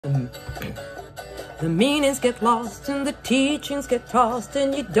The meanings get lost and the teachings get tossed,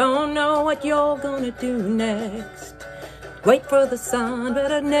 and you don't know what you're gonna do next. Wait for the sun,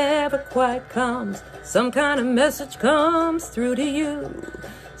 but it never quite comes. Some kind of message comes through to you.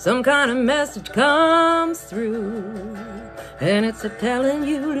 Some kind of message comes through. And it's a telling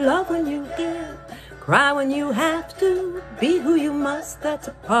you, love when you give, cry when you have to, be who you must, that's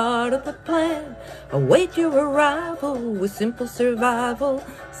a part of the plan. Await your arrival with simple survival.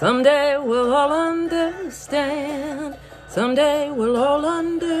 Someday we'll all understand. Someday we'll all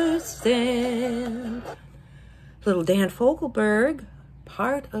understand. Little Dan Fogelberg,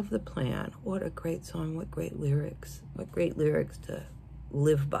 part of the plan. What a great song, what great lyrics. What great lyrics to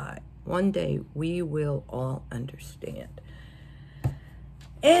live by. One day we will all understand.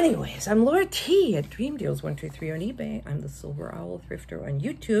 Anyways, I'm Laura T at Dream Deals 123 on eBay. I'm the Silver Owl Thrifter on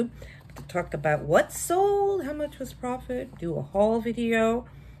YouTube. To talk about what sold, how much was profit, do a haul video,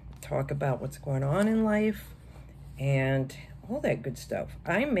 talk about what's going on in life, and all that good stuff.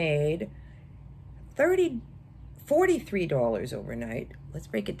 I made $43 overnight. Let's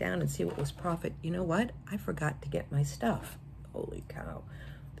break it down and see what was profit. You know what? I forgot to get my stuff. Holy cow.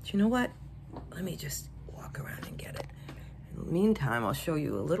 But you know what? Let me just walk around and get it. In the meantime, I'll show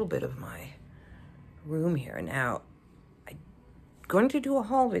you a little bit of my room here. Now, I'm going to do a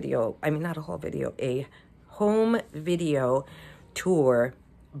haul video. I mean, not a haul video, a home video tour,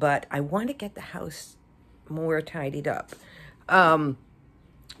 but I want to get the house more tidied up.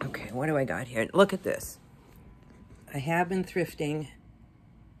 Okay, what do I got here? Look at this. I have been thrifting,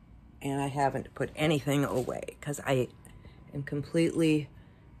 and I haven't put anything away because I am completely,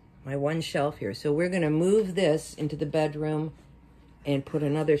 my one shelf here. So we're going to move this into the bedroom and put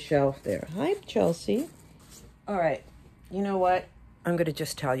another shelf there. Hi, Chelsea. All right, you know what? I'm going to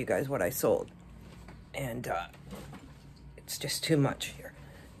just tell you guys what I sold. And it's just too much here,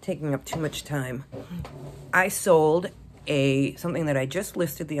 taking up too much time. I sold something that I just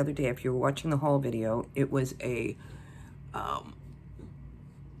listed the other day. If you were watching the haul video, it was a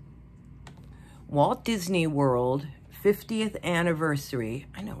Walt Disney World 50th anniversary.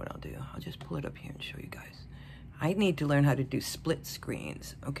 I know what I'll do. I'll just pull it up here and show you guys. I need to learn how to do split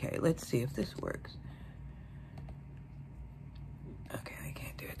screens. Okay, let's see if this works. Okay, I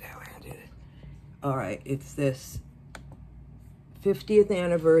can't do it that way. I'll do it. All right, it's this 50th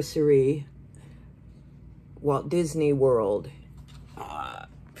anniversary Walt Disney World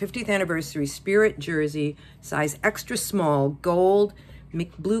 50th anniversary Spirit jersey, size extra small, gold,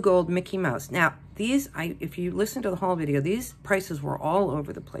 blue gold Mickey Mouse. Now, these, if you listen to the haul video, these prices were all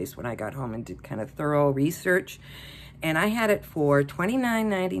over the place when I got home and did kind of thorough research. And I had it for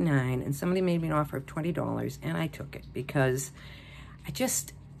 $29.99, and somebody made me an offer of $20, and I took it because I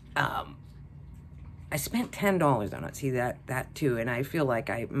just, I spent $10 on it. See, that too, and I feel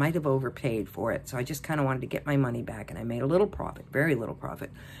like I might have overpaid for it, so I just kind of wanted to get my money back, and I made a little profit, very little profit.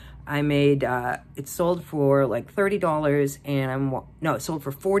 I made, it sold for like $30, and no, it sold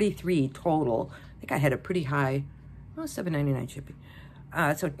for $43 total. I think I had a pretty high, oh, $7.99 shipping.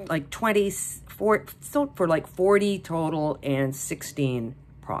 So like sold for like 40 total and 16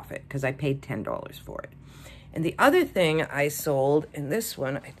 profit, because I paid $10 for it. And the other thing I sold, in this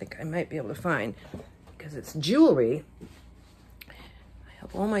one, I think I might be able to find, because it's jewelry. I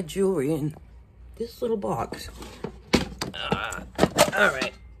have all my jewelry in this little box. All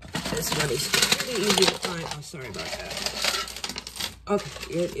right. This one is pretty easy to find. Oh, sorry about that.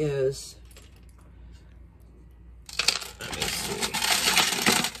 Okay, it is. Let me see.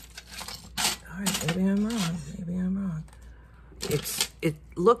 All right, maybe I'm wrong. Maybe I'm wrong. It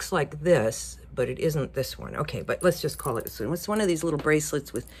looks like this, but it isn't this one. Okay, but let's just call it this one. It's one of these little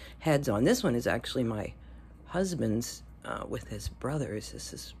bracelets with heads on. This one is actually my husband's with his brothers.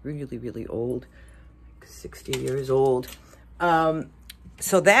 This is really, really old, like 60 years old.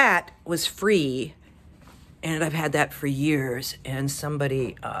 So that was free, and I've had that for years, and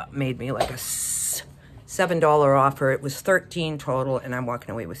somebody made me like a $7 offer. It was 13 total, and I'm walking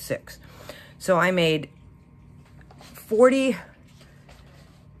away with 6. So I made 40,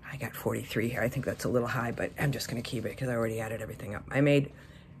 I got 43 here. I think that's a little high, but I'm just going to keep it because I already added everything up. I made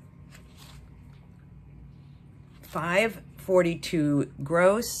 $542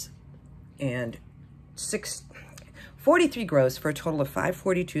 gross and 43 gross for a total of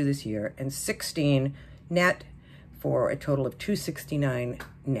 $542 this year, and 16 net for a total of $269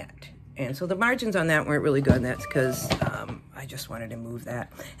 net. And so the margins on that weren't really good, and that's because I just wanted to move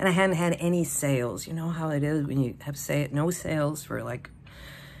that. And I hadn't had any sales. You know how it is when you have no sales for like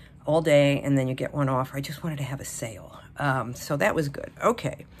all day, and then you get one offer. I just wanted to have a sale. So that was good.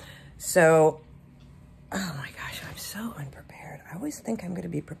 Okay. So Oh my gosh, I'm so unprepared. I always think I'm going to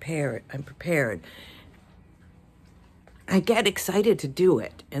be prepared. I'm prepared. I get excited to do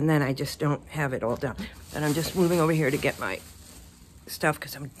it, and then I just don't have it all done. And I'm just moving over here to get my stuff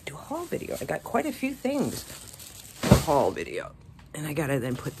because I'm going to do a haul video. I got quite a few things for a haul video. And I got to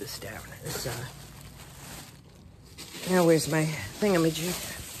then put this down. This, now, where's my thingamajig?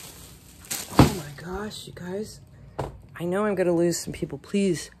 Oh my gosh, you guys. I know I'm going to lose some people.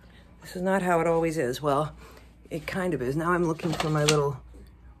 Please, this is not how it always is. Well, it kind of is. Now I'm looking for my little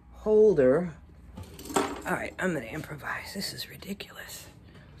holder. All right, I'm going to improvise. This is ridiculous.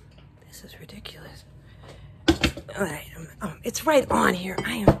 This is ridiculous. All right, it's right on here.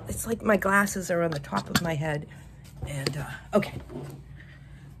 It's like my glasses are on the top of my head. And, okay.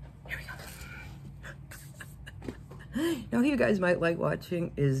 Here we go. Now, who you guys might like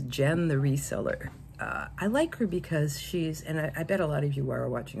watching is Jen the Reseller. I like her because she's, and I bet a lot of you are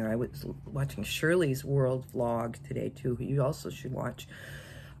watching her. I was watching Shirley's World vlog today, too, who you also should watch.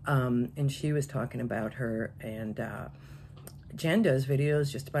 And she was talking about her, and Jen does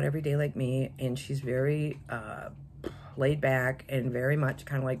videos just about every day like me, and she's very laid back and very much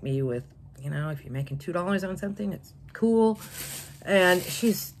kind of like me with, you know, if you're making $2 on something, it's cool. And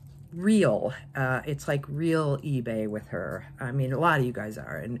she's real. It's like real eBay with her. I mean, a lot of you guys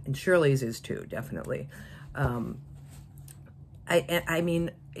are, and Shirley's is too, definitely. I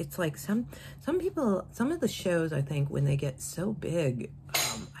mean, it's like some people, some of the shows, I think, when they get so big,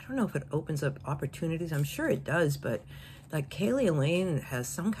 I don't know if it opens up opportunities. I'm sure it does, but like Kaylee Elaine has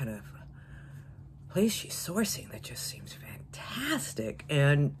some kind of place she's sourcing that just seems fantastic.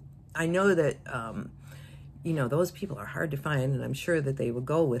 And I know that, you know, those people are hard to find, and I'm sure that they will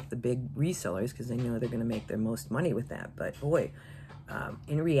go with the big resellers because they know they're going to make their most money with that. But boy,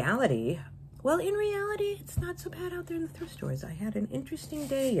 in reality, well, in reality, it's not so bad out there in the thrift stores. I had an interesting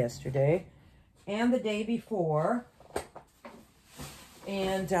day yesterday and the day before.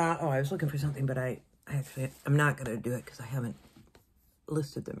 And, oh, I was looking for something, but I'm not going to do it because I haven't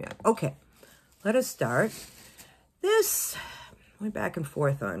listed them yet. Okay, let us start. This, I went back and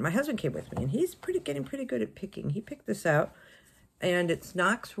forth on. My husband came with me, and he's getting pretty good at picking. He picked this out, and it's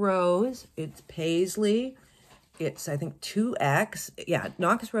Knox Rose. It's Paisley. It's, I think, 2X. Yeah,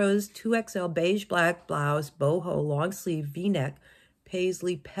 Knox Rose, 2XL, beige black blouse, boho, long sleeve, V-neck,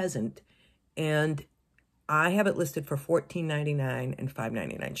 Paisley peasant. And I have it listed for $14.99 and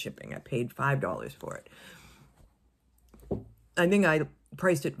 $5.99 shipping. I paid $5 for it. I think I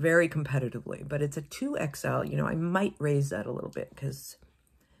priced it very competitively, but it's a 2XL. You know, I might raise that a little bit because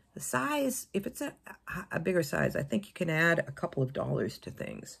the size, if it's a bigger size, I think you can add a couple of dollars to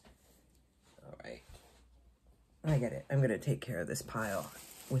things. All right. I get it. I'm going to take care of this pile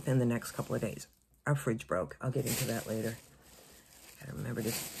within the next couple of days. Our fridge broke. I'll get into that later. I remember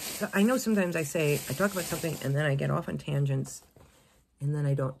this. So I know sometimes I talk about something and then I get off on tangents and then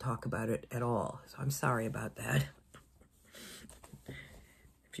I don't talk about it at all. So I'm sorry about that.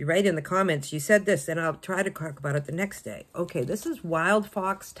 If you write in the comments, you said this, then I'll try to talk about it the next day. Okay, this is Wild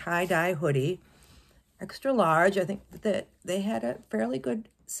Fox tie-dye hoodie. Extra large. I think that they had a fairly good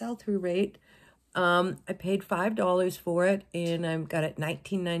sell-through rate. I paid $5 for it, and I've got it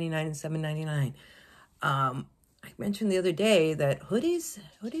 $19.99 and $7.99. I mentioned the other day that hoodies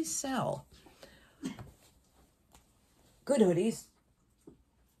sell. Good hoodies.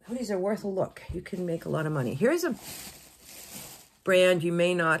 Hoodies are worth a look. You can make a lot of money. Here's a brand you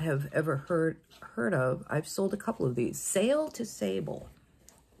may not have ever heard of. I've sold a couple of these. Sail to Sable.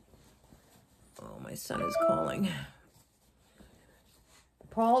 Oh, my son is calling.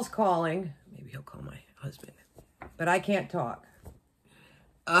 Paul's calling. Maybe he'll call my husband. But I can't talk.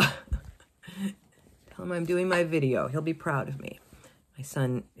 Tell him I'm doing my video. He'll be proud of me. My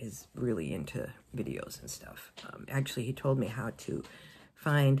son is really into videos and stuff. Actually, he told me how to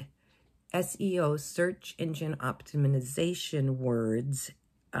find SEO, search engine optimization words.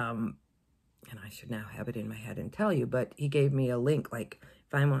 And I should now have it in my head and tell you, but he gave me a link. Like,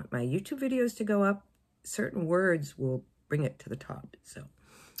 if I want my YouTube videos to go up, certain words will bring it to the top. So,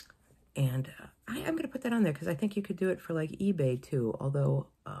 and I'm going to put that on there because I think you could do it for like eBay too, although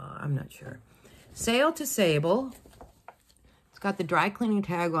I'm not sure. Sail to Sable. It's got the dry cleaning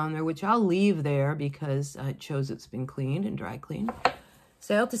tag on there, which I'll leave there because it shows it's been cleaned and dry cleaned.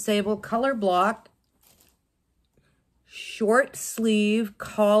 Sail to Sable, color block, short sleeve,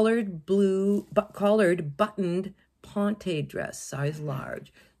 collared buttoned ponte dress, size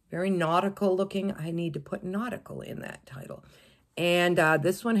large. Very nautical looking. I need to put nautical in that title. And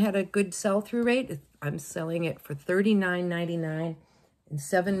this one had a good sell-through rate. I'm selling it for $39.99 and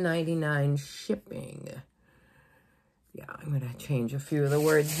 $7.99 shipping. Yeah, I'm going to change a few of the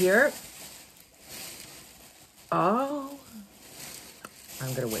words here. Oh,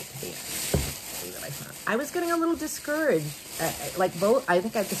 I'm gonna wait till the end. See what I found. I was getting a little discouraged.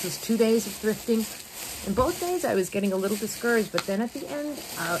 This is 2 days of thrifting. And both days I was getting a little discouraged, but then at the end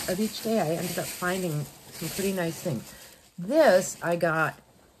of each day, I ended up finding some pretty nice things. This I got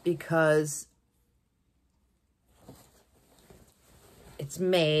because it's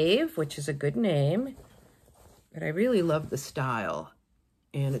Maeve, which is a good name, but I really love the style.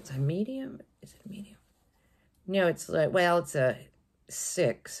 And it's a medium. Is it a medium? No, it's like, well, it's a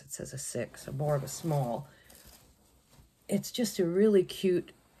 6. It says a 6, so more of a small. It's just a really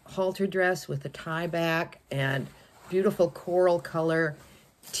cute halter dress with a tie back and beautiful coral color,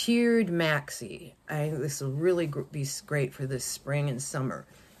 tiered maxi. This will really be great for this spring and summer.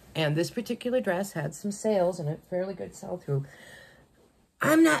 And this particular dress had some sales and a fairly good sell-through.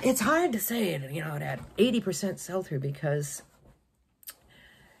 It's hard to say it, it had 80% sell-through because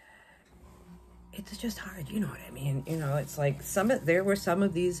it's just hard, you know what I mean? It's like there were some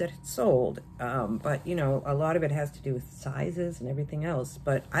of these that had sold, but a lot of it has to do with sizes and everything else.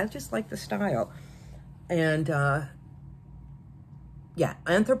 But I just like the style. And yeah,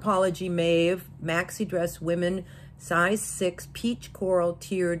 Anthropologie Maeve maxi dress women size 6 peach coral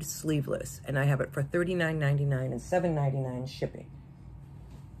tiered sleeveless, and I have it for $39.99 and $7.99 shipping.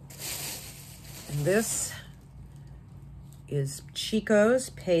 And this is Chico's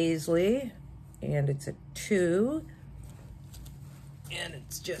Paisley. And it's a 2, and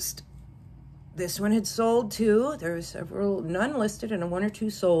it's just, this one had sold too. There were several, none listed, and 1 or 2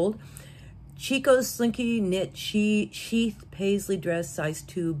 sold. Chico's Slinky Knit Sheath Paisley Dress, size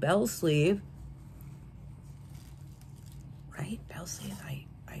 2, bell sleeve. Right, bell sleeve, I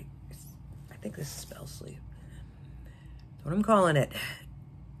think this is bell sleeve. That's what I'm calling it.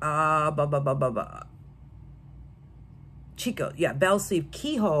 Chico, yeah, bell sleeve,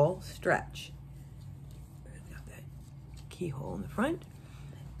 keyhole stretch. Keyhole in the front.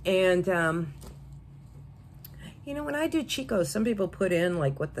 And when I do Chico's, some people put in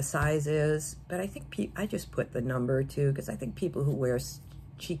like what the size is, but I think I just put the number too, because I think people who wear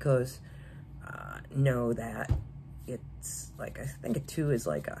Chico's know that it's like, I think a 2 is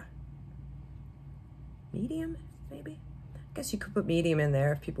like a medium, maybe. I guess you could put medium in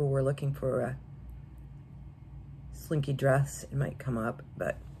there if people were looking for a slinky dress. It might come up,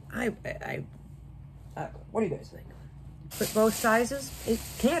 but what do you guys think? Put both sizes? It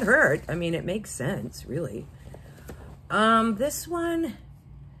can't hurt. I mean, it makes sense, really. This one,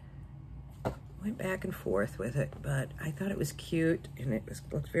 went back and forth with it, but I thought it was cute, and it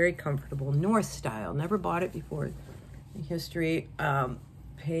looked very comfortable. North style. Never bought it before in history. Had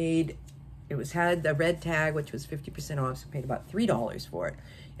the red tag, which was 50% off, so paid about $3 for it.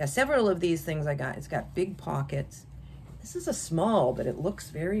 Yeah, several of these things I got. It's got big pockets. This is a small, but it looks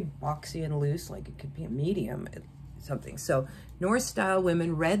very boxy and loose, like it could be a medium. Something. So North style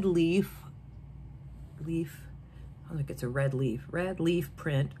women, red leaf, oh look, it's a red leaf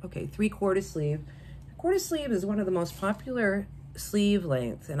print. Okay, 3/4 sleeve. 1/4 sleeve is one of the most popular sleeve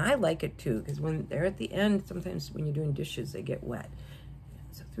lengths, and I like it too, because when they're at the end, sometimes when you're doing dishes, they get wet.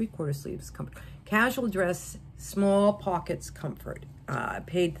 So 3/4 sleeves, comfort. Casual dress, small pockets, comfort.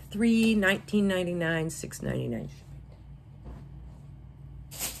 Paid $19.99, $6.99.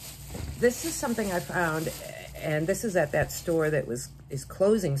 This is something I found, and this is at that store that is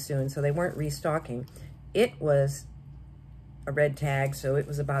closing soon, so they weren't restocking. It was a red tag, so it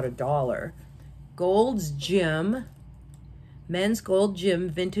was about $1. Gold's Gym, men's Gold Gym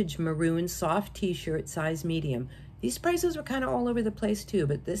vintage maroon soft t-shirt, size medium. These prices were kind of all over the place too,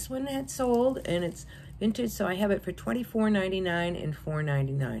 but this one had sold, and it's vintage, so I have it for $24.99 and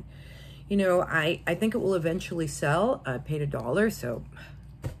 $4.99. You know, I think it will eventually sell. I paid $1, so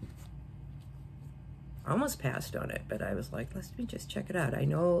I almost passed on it, but I was like, let me just check it out. I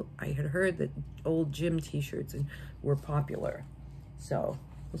know I had heard that old gym t-shirts were popular, so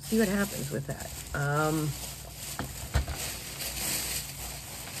we'll see what happens with that.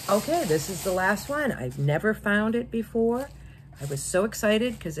 Okay, this is the last one. I've never found it before. I was so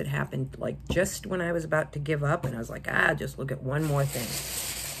excited because it happened like just when I was about to give up, and I was like, just look at one more thing.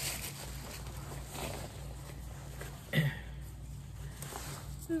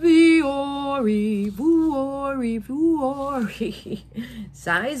 Vuori, Vuori, Vuori.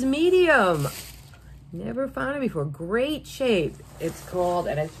 Size medium. Never found it before. Great shape. It's called,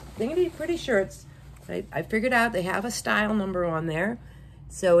 and I'm pretty sure it's, I figured out they have a style number on there.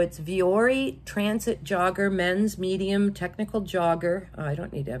 So it's Vuori Transit Jogger, men's medium technical jogger. Oh, I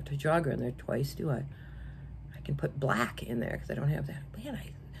don't need to have a jogger in there twice, do I? I can put black in there because I don't have that. Man,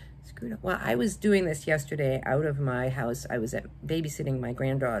 I screwed up. Well, I was doing this yesterday out of my house. I was babysitting my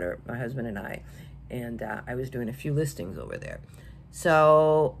granddaughter, my husband and I, and I was doing a few listings over there.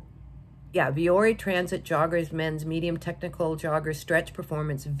 So yeah, Viore Transit Joggers Men's Medium Technical Jogger Stretch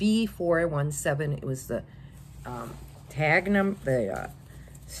Performance V417. It was the tag number, the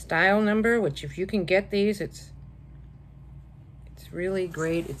style number, which if you can get these, it's really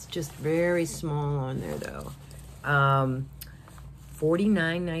great. It's just very small on there though.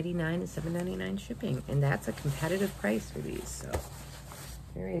 $49.99 and $7.99 shipping, and that's a competitive price for these. So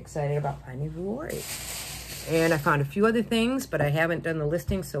very excited about finding Viore. And I found a few other things, but I haven't done the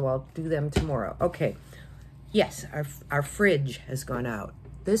listing, so I'll do them tomorrow. Okay. Yes, our fridge has gone out.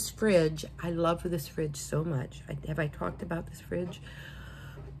 This fridge, I love this fridge so much. Have I talked about this fridge?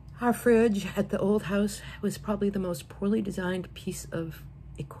 Our fridge at the old house was probably the most poorly designed piece of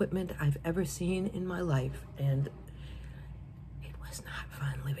equipment I've ever seen in my life. And it was not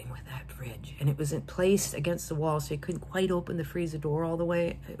fun living with that fridge. And it was placed against the wall, so you couldn't quite open the freezer door all the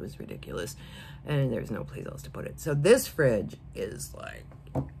way. It was ridiculous. And there's no place else to put it. So this fridge is like,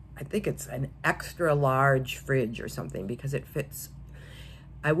 I think it's an extra large fridge or something, because it fits.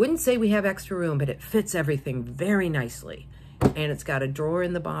 I wouldn't say we have extra room, but it fits everything very nicely. And it's got a drawer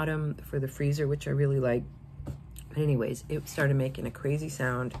in the bottom for the freezer, which I really like. But anyways, it started making a crazy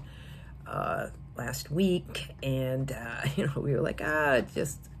sound last week. And, you know, we were like, it's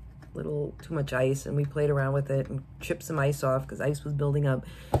just a little too much ice. And we played around with it and chipped some ice off because ice was building up.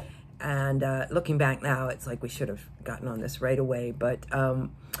 And looking back now, it's like we should have gotten on this right away. But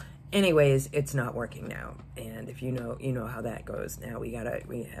anyways, it's not working now. And if you know how that goes. Now we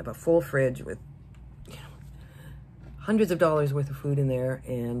have a full fridge with hundreds of dollars worth of food in there,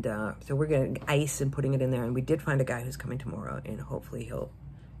 and so we're getting ice and putting it in there. And we did find a guy who's coming tomorrow, and hopefully it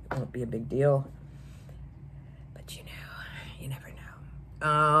won't be a big deal. But you never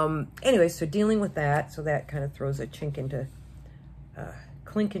know. Anyway, so dealing with that, so that kind of throws a clink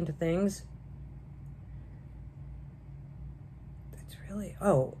into things. That's really,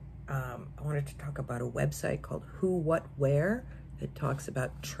 I wanted to talk about a website called Who, What, Where. It talks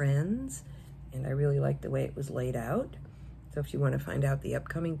about trends. And I really like the way it was laid out. So if you want to find out the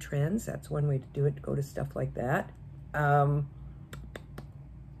upcoming trends, that's one way to do it. Go to stuff like that.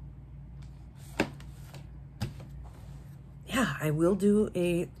 Yeah, I will do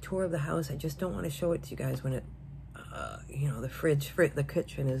a tour of the house. I just don't want to show it to you guys when it, the fridge, the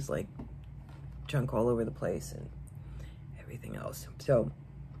kitchen is like junk all over the place and everything else. So,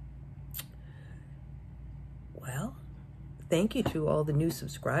 well, thank you to all the new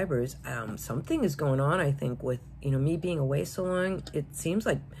subscribers. Something is going on, I think, with, me being away so long. It seems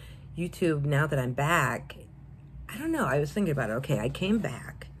like YouTube, now that I'm back, I don't know. I was thinking about it. Okay, I came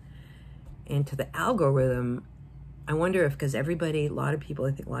back into the algorithm. I wonder if, because everybody, a lot of people,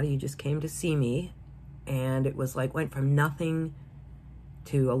 I think a lot of you just came to see me, and it was like, went from nothing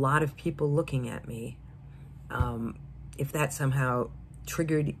to a lot of people looking at me. If that somehow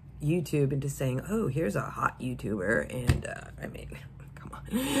triggered YouTube into saying, oh, here's a hot YouTuber, and I mean, come on.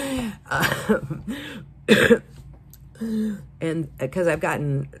 And because I've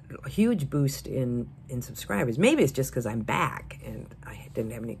gotten a huge boost in subscribers. Maybe it's just because I'm back and I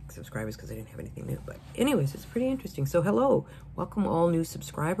didn't have any subscribers because I didn't have anything new. But anyways, it's pretty interesting. So hello, welcome all new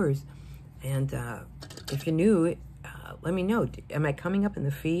subscribers. And if you're new, let me know. Am I coming up in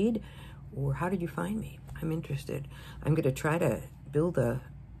the feed, or how did you find me? I'm interested. I'm going to try to build the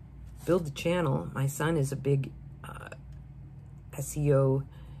channel. My son is a big SEO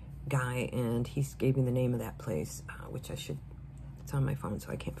guy, and he gave me the name of that place, which it's on my phone,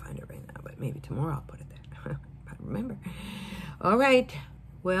 so I can't find it right now, but maybe tomorrow I'll put it there. I remember. All right.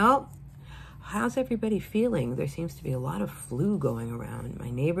 Well, how's everybody feeling? There seems to be a lot of flu going around. My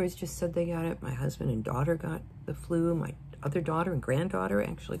neighbors just said they got it. My husband and daughter got the flu. My other daughter and granddaughter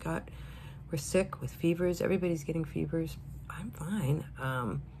actually were sick with fevers. Everybody's getting fevers. I'm fine.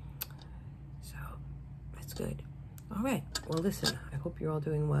 So that's good. All right. Well, listen, I hope you're all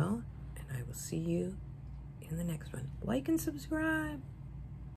doing well, and I will see you in the next one. Like and subscribe.